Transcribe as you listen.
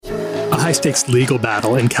high-stakes legal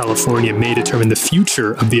battle in California may determine the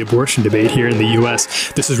future of the abortion debate here in the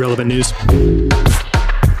U.S. This is Relevant News.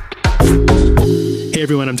 Hey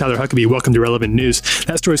everyone, I'm Tyler Huckabee. Welcome to Relevant News.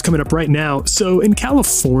 That story is coming up right now. So in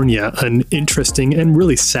California, an interesting and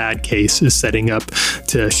really sad case is setting up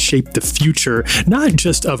to shape the future, not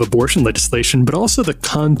just of abortion legislation, but also the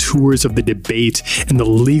contours of the debate and the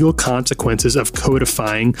legal consequences of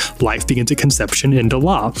codifying life begins at conception into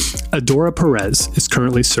law. Adora Perez is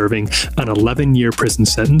currently serving an 11-year prison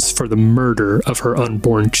sentence for the murder of her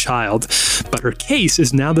unborn child, but her case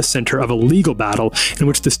is now the center of a legal battle in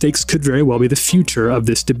which the stakes could very well be the future of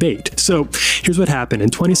this debate. So here's what happened. In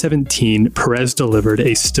 2017, Perez delivered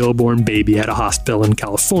a stillborn baby at a hospital in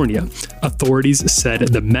California. Authorities said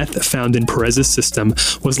the meth found in Perez's system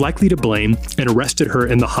was likely to blame and arrested her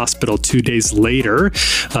in the hospital 2 days later.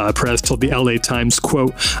 Perez told the LA Times,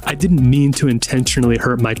 quote, "I didn't mean to intentionally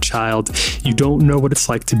hurt my child. You don't know what it's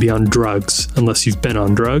like to be on drugs unless you've been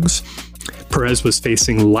on drugs." Perez was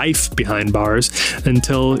facing life behind bars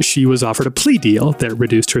until she was offered a plea deal that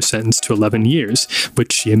reduced her sentence to 11 years,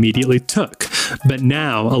 which she immediately took. But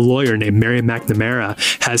now a lawyer named Mary McNamara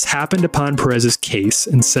has happened upon Perez's case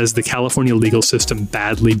and says the California legal system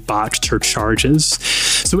badly botched her charges.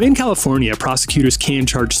 So in California, prosecutors can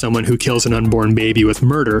charge someone who kills an unborn baby with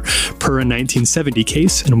murder per a 1970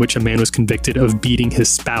 case in which a man was convicted of beating his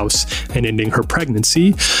spouse and ending her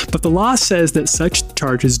pregnancy. But the law says that such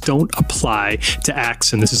charges don't apply to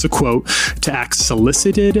acts, and this is a quote, to acts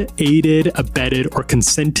solicited, aided, abetted, or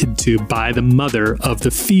consented to by the mother of the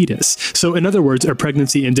fetus. So in other words, a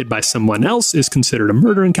pregnancy ended by someone else is considered a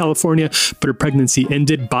murder in California, but a pregnancy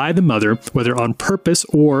ended by the mother, whether on purpose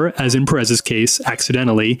or, as in Perez's case,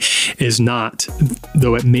 accidentally, is not,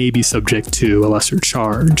 though it may be subject to a lesser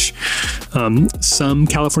charge. Some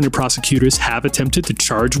California prosecutors have attempted to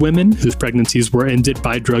charge women whose pregnancies were ended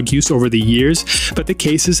by drug use over the years, but the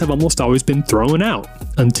cases have almost always been thrown out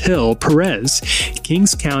until Perez.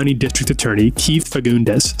 Kings County District Attorney Keith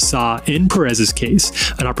Fagundes saw in Perez's case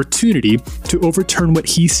an opportunity to overturn what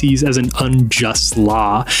he sees as an unjust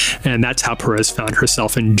law, and that's how Perez found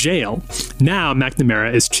herself in jail. Now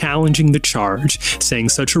McNamara is challenging the charge, saying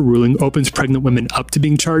such a ruling opens pregnant women up to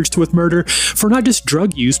being charged with murder for not just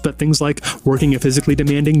drug use, but things like working a physically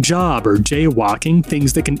demanding job or jaywalking,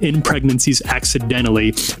 things that can end pregnancies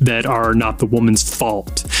accidentally that are not the woman's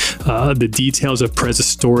fault. The details of Perez's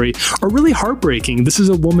story are really heartbreaking. This is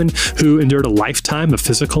a woman who endured a lifetime of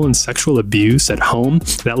physical and sexual abuse at home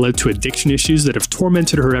that led to addiction issues that have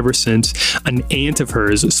tormented her ever since. An aunt of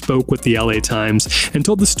hers spoke with the LA Times and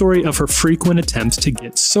told the story of her frequent attempts to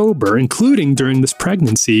get sober, including during this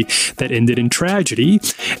pregnancy that ended in tragedy,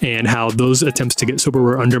 and how those attempts to get sober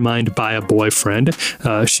were undermined by a boyfriend.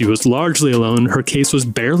 She was largely alone. Her case was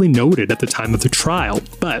barely noted at the time of the trial,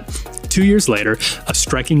 but 2 years later, a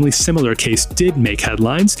strikingly similar case did make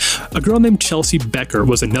headlines. A girl named Chelsea Becker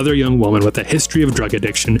was another young woman with a history of drug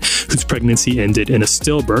addiction whose pregnancy ended in a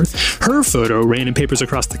stillbirth. Her photo ran in papers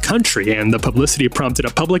across the country, and the publicity prompted a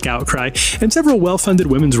public outcry, and several well-funded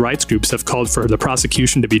women's rights groups have called for the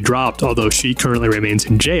prosecution to be dropped, although she currently remains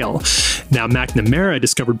in jail. Now, McNamara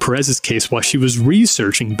discovered Perez's case while she was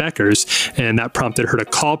researching Becker's, and that prompted her to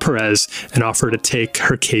call Perez and offer to take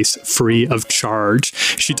her case free of charge.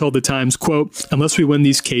 She told the Times, quote, "Unless we win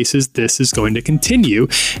these cases, this is going to continue,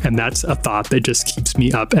 and that's a thought that just keeps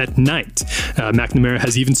me up at night." McNamara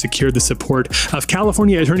has even secured the support of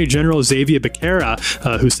California Attorney General Xavier Becerra,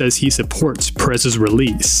 who says he supports Perez's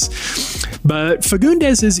release. But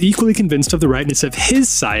Fagundes is equally convinced of the rightness of his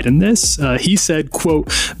side in this. He said, quote,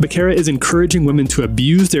 "Becerra is encouraging women to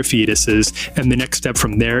abuse their fetuses, and the next step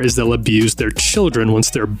from there is they'll abuse their children once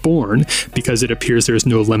they're born, because it appears there's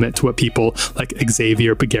no limit to what people like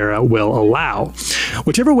Xavier Becerra will allow."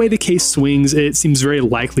 Whichever way the case swings, it seems very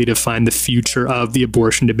likely to find the future of the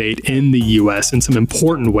abortion debate in the U.S. in some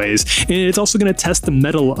important ways, and it's also going to test the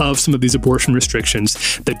mettle of some of these abortion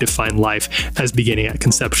restrictions that define life as beginning at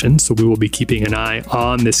conception. So we will be keeping an eye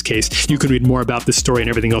on this case. You can read more about this story and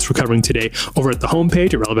everything else we're covering today over at the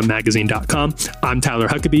homepage at relevantmagazine.com. I'm Tyler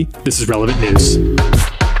Huckabee. This is Relevant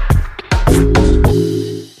News.